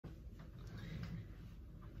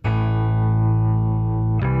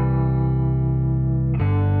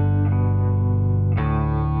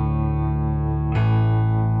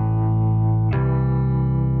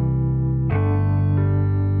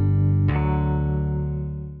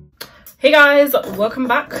Hey guys, welcome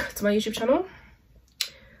back to my YouTube channel.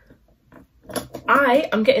 I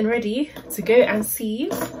am getting ready to go and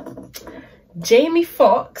see Jamie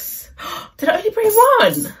Foxx. Did I only bring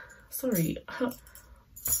one? Sorry.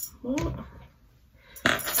 What?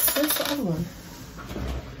 Where's the other one?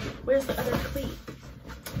 Where's the other plate?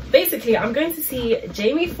 Basically, I'm going to see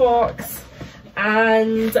Jamie Foxx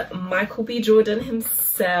and Michael B. Jordan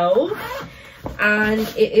himself. And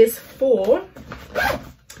it is for...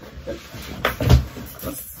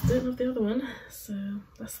 don't have the other one, so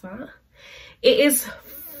that's that. It is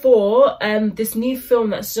for this new film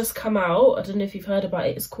that's just come out. I don't know if you've heard about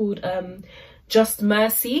it. It's called Just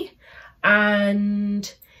Mercy,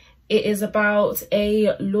 and it is about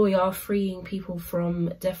a lawyer freeing people from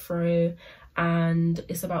death row, and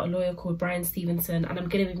it's about a lawyer called Brian Stevenson, and I'm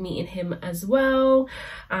gonna be meeting him as well,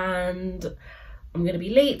 and I'm gonna be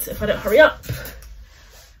late if I don't hurry up.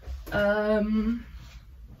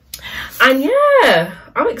 And yeah,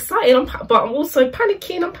 I'm excited, but I'm also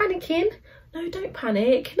panicking. I'm panicking. No, don't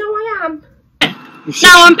panic. No, I am. No,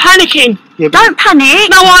 I'm panicking. Yeah, don't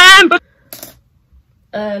panic. No, I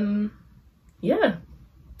am. Yeah.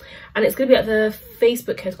 And it's going to be at the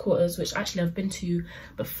Facebook headquarters, which actually I've been to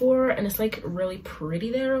before. And it's like really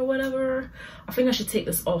pretty there or whatever. I think I should take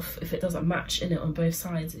this off if it doesn't match in it on both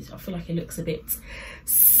sides. I feel like it looks a bit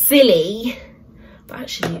silly. But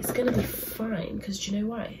actually, it's going to be fine. Because do you know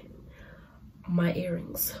why? My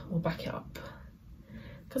earrings will back it up,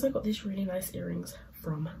 because I got these really nice earrings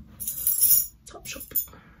from Topshop.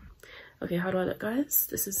 Okay, how do I look, guys?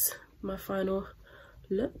 This is my final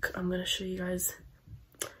look. I'm gonna show you guys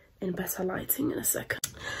in better lighting in a second.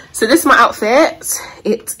 So this is my outfit.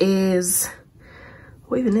 It is,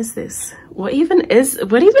 what even is this? What even is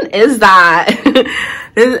that?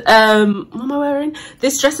 What am I wearing?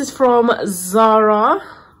 This dress is from Zara.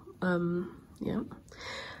 Yeah.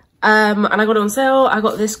 And I got it on sale. I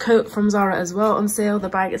got this coat from Zara as well on sale. The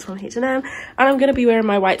bag is from H&M. And I'm going to be wearing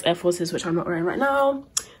my white Air Forces, which I'm not wearing right now.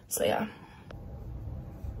 So yeah.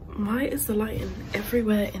 Why is the lighting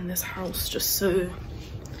everywhere in this house just so...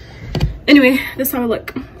 Anyway, this is how I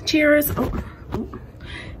look. Cheers. Oh.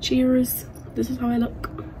 Cheers. This is how I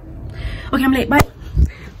look. Okay, I'm late. Bye.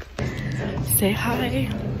 Say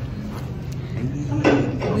hi.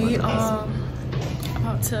 We are...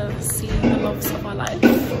 about to see the loves of our life.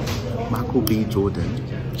 Michael B. Jordan,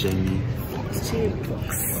 Jamie Foxx.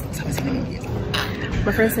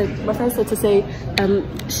 My friend said to say,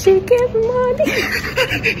 she give money.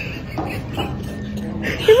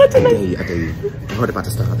 I dare you. I heard about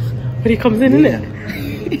to start. When he comes in, innit?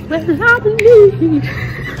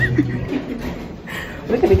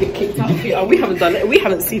 We're gonna get kicked out here. Oh, we haven't done it. We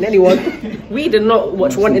haven't seen anyone. We did not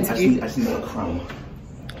watch one interview. I seen a crumb.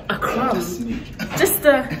 A crumb? Just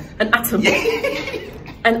an atom.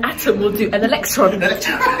 An atom will do. An electron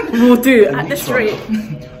will do at this rate.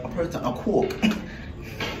 A quark.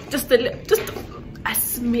 Just a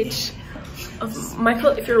smidge of...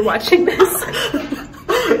 Michael, if you're watching this...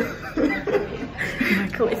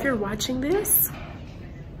 Michael, if you're watching this...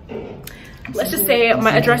 Let's just say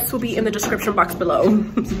my address will be in the description box below.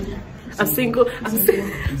 I'm single. I'm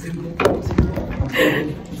single.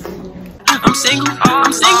 I'm single,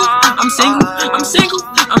 I'm single, I'm single, I'm single, I'm single,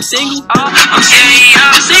 I'm single, I'm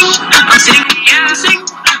single, I'm single,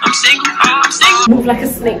 I'm single, I'm single. Move like a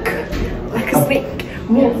snake, like a snake.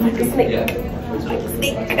 Move like a snake, like a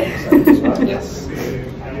snake.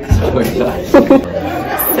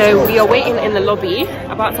 So we are waiting in the lobby,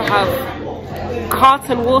 about to have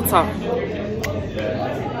carton water.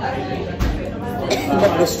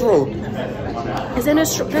 Like the straw. Is there no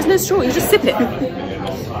straw? There's no straw. You just sip it.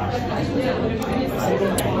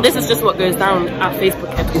 This is just what goes down at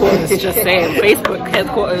Facebook headquarters. Just saying, Facebook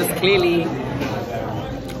headquarters clearly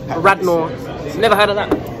Radnor. Never heard of that.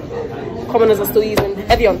 Commoners are still using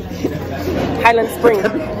Evian, Highland Spring.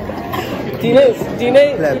 Do you know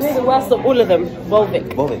the worst of all of them?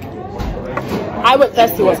 Volvic. I went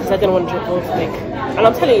thirsty once because I didn't want to drink Volvic, and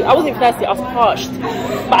I'm telling you, I wasn't even thirsty. I was parched,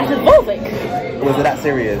 but I said Volvic. Was it that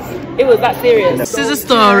serious? It was that serious. This is a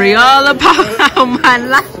story all about how my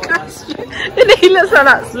life goes. And he looks at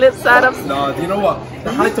that slip side of... No, do you know what?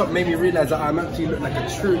 The high top made me realise that I'm actually look like a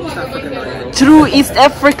true East African guy. True East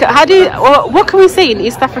Africa. How do you... What can we say in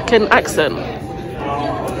East African accent?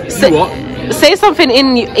 Say something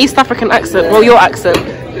in East African accent. Well, your accent.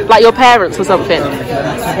 Like your parents or something. Do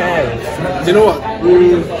you know what?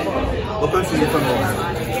 What country are you from?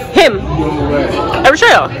 Him?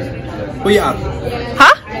 Eritrea? Who you are?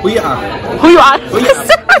 Huh? Who you are? Who you are? Who you are?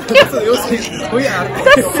 Who you are?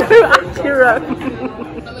 That's so accurate.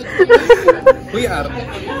 Who you are?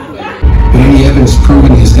 Evans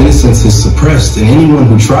proving his innocence is suppressed, and anyone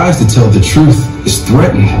who tries to tell the truth is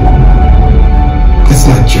threatened. That's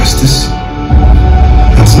not justice.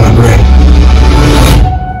 That's not right.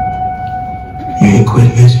 You ain't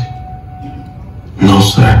quit, bitch? No,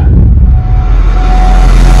 sir.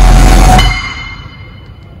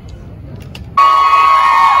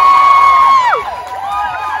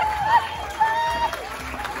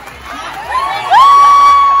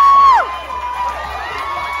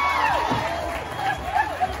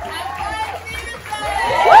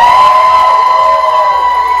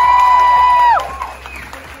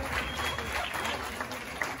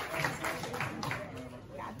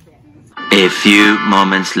 A few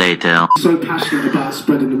moments later. So passionate about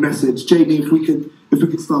spreading the message. Jamie, if we could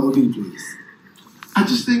start with you, please. I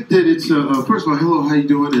just think that it's first of all, hello, how you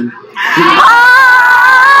doing? And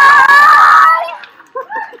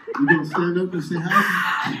you gonna stand up and say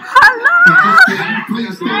hi? Hello.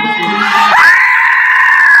 Please stand up.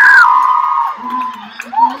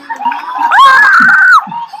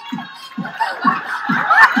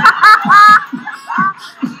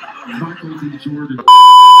 Michael D. Jordan.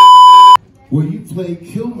 Well, you played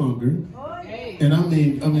Killmonger, and I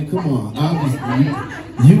mean, come on,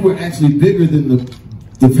 obviously, you were actually bigger than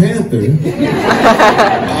the Panther, and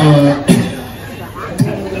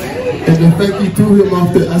the fact you threw him off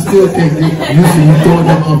I still can't get used to you throwing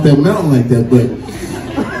him off that mountain like that,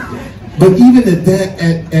 but even at that,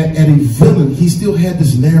 at a villain, he still had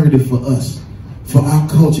this narrative for us, for our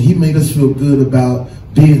culture. He made us feel good about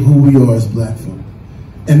being who we are as black folk,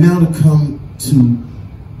 and now to come to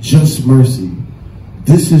Just Mercy.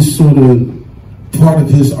 This is sort of part of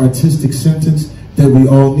his artistic sentence that we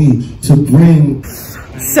all need to bring.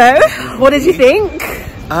 So, what did you think?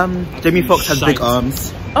 Jamie Foxx has big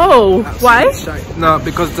arms. Oh, why? No,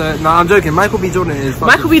 because no, I'm joking. Michael B. Jordan is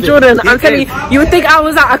Michael B. Jordan. I'm telling you, you would think I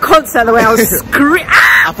was at a concert the way I was screaming.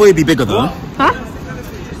 I thought he'd be bigger though. Huh?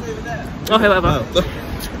 Okay, whatever.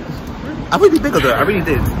 I thought he'd be bigger though. I really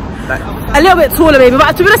did. Like, a little bit taller maybe,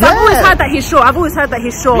 but to be honest, I've always heard that he's short. I've always heard that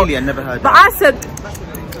he's short. Really, I never heard but that. I said,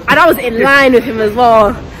 and I was in line with him as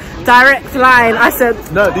well. Direct line. I said,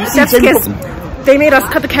 no, do you see Chef's Jamie kiss. Foxx? They made us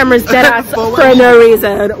cut the cameras dead ass for no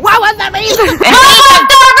reason. What was the reason? What was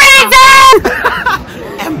the reason?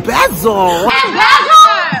 Embezzle!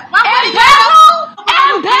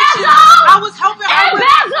 I was hoping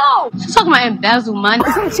embezzle! She's talking about embezzle money.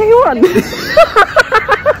 Is that JAY1?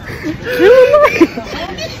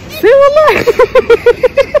 JAY1.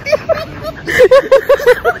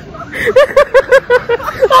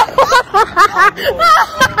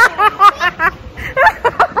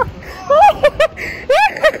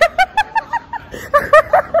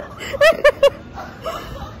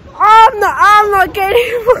 I'm not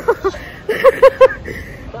getting.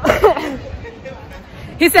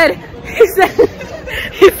 He said,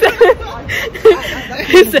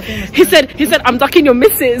 I'm ducking your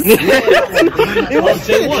missus. It was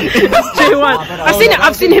JAY1.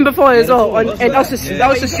 I've seen him before as well. And also street.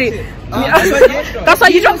 That's why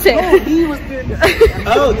you dropped it.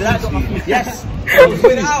 Oh, that's yes.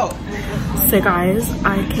 So guys,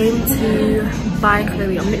 I came to buy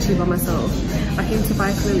Chloe. I'm literally by myself. I came to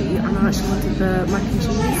buy Chloe and I actually wanted the mac and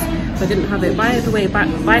cheese, but I didn't have it. By the way,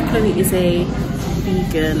 buy Chloe is a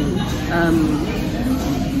vegan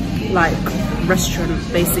like restaurant,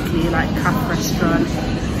 basically like cafe restaurant.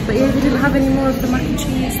 But yeah, they didn't have any more of the mac and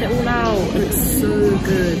cheese. They're all out and it's so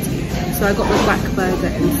good. So I got the black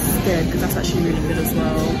burger instead because that's actually really good as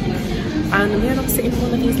well. And yeah, I'm sitting in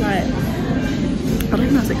one of these like, I don't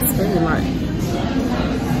even know how to explain, like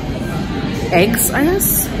eggs, I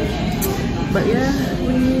guess. But yeah,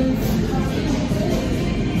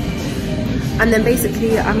 and then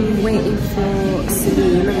basically I'm waiting for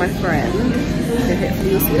Celine, my friend. So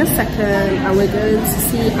hopefully you'll see in a second. And we're going to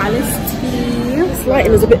see Alicet. This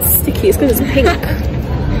lighting is a bit sticky, it's because it's pink.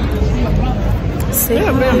 See,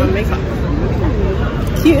 I'm wearing my makeup.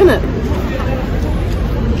 Cute, isn't it?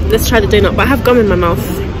 Let's try the donut, but I have gum in my mouth.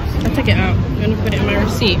 I took it out. I'm gonna put it in my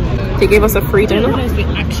receipt. They gave us a free donut. We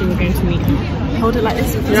actually were going to meet. Hold it like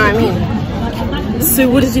this. You know what I mean? So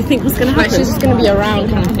what did you think was gonna happen? Like she's just gonna be around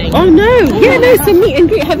kind of thing. Oh no! Yeah, no, it's a meet and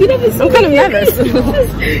greet. Have you never seen? I'm kind of nervous.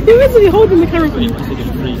 You're meant to be holding the camera for me.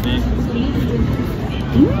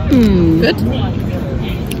 Good.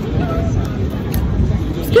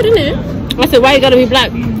 It's good, isn't it? I said, why you gotta be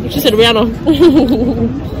black? She said Rihanna.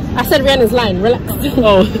 I said Rihanna's line. Relax.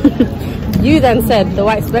 Oh. You then said the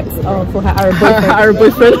white specs are for her Arab boyfriend. Her Arab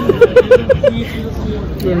boyfriend.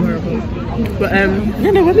 Really horrible. But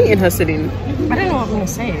yeah, no, we're meeting her, Celine. I don't know what I'm gonna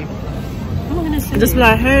say. What am I gonna say? Just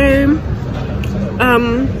like home.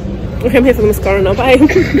 Okay, I'm here for the mascara now. Bye.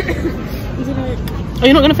 Are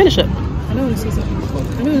you not gonna finish it? I don't want to see something. I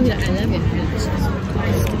don't want to be like, I love your eyelashes.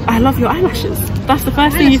 I love your eyelashes. That's the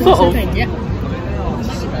first thing you thought of. Yeah.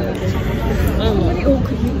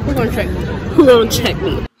 Who gonna check me? Who gonna check me?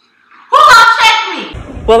 Who gonna check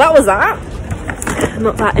me? Well, that was that.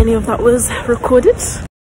 Not that any of that was recorded.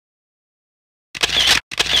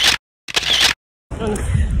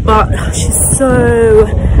 But she's so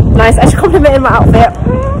nice. And she complimented my outfit.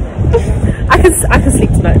 I can sleep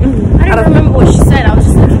tonight. I don't remember what she said. I was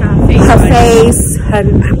just looking at her face. Her face, her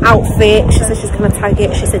outfit. She said she's gonna tag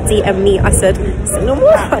it. She said DM me. I said no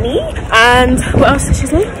more, honey. And what else did she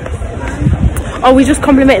say? Oh, we just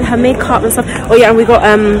complimented her makeup and stuff. Oh yeah, and we got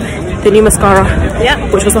the new mascara.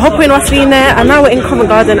 Yeah. Which was the whole point of us being there. And now we're in Covent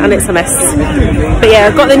Garden and it's a mess. But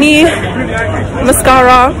yeah, got the new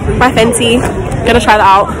mascara by Fenty. Gonna try that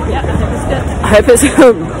out. Yeah, it's good. I hope it's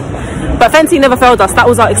but Fenty never failed us. That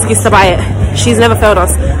was our excuse to buy it. She's never failed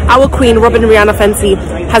us. Our queen, Robin Rihanna Fenty,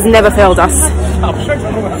 has never failed us.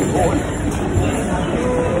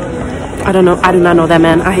 I don't know. I do not know that,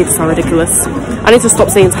 man. I hate to sound ridiculous. I need to stop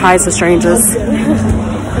saying hi to strangers.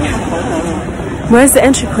 Where's the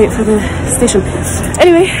entry point for the station?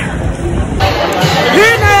 Anyway. Who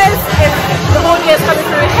knows if the audio is coming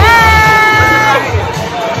through? Hey!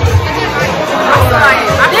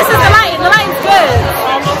 This is the lighting. The lighting's good.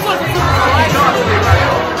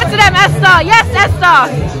 To them, Esther. Yes,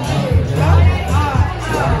 Esther.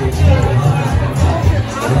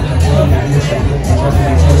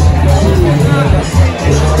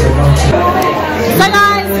 So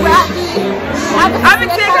guys, we're at the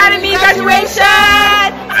Alicet Academy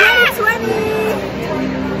graduation 2020.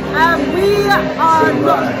 We are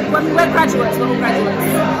not, we're graduates, we're all graduates.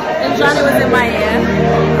 And Johnny was in my year.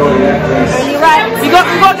 And you're right. We got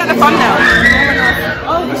to get the thumbnail.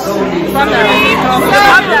 Oh, thumbnail.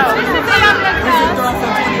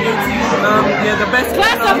 Yeah, the best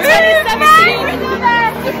Class of 2017.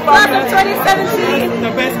 Class of 2017. The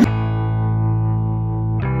best.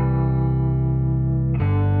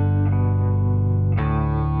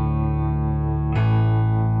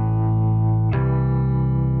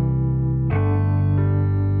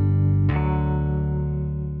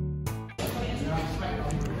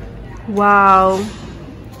 Wow.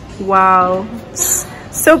 Wow.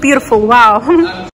 So beautiful. Wow.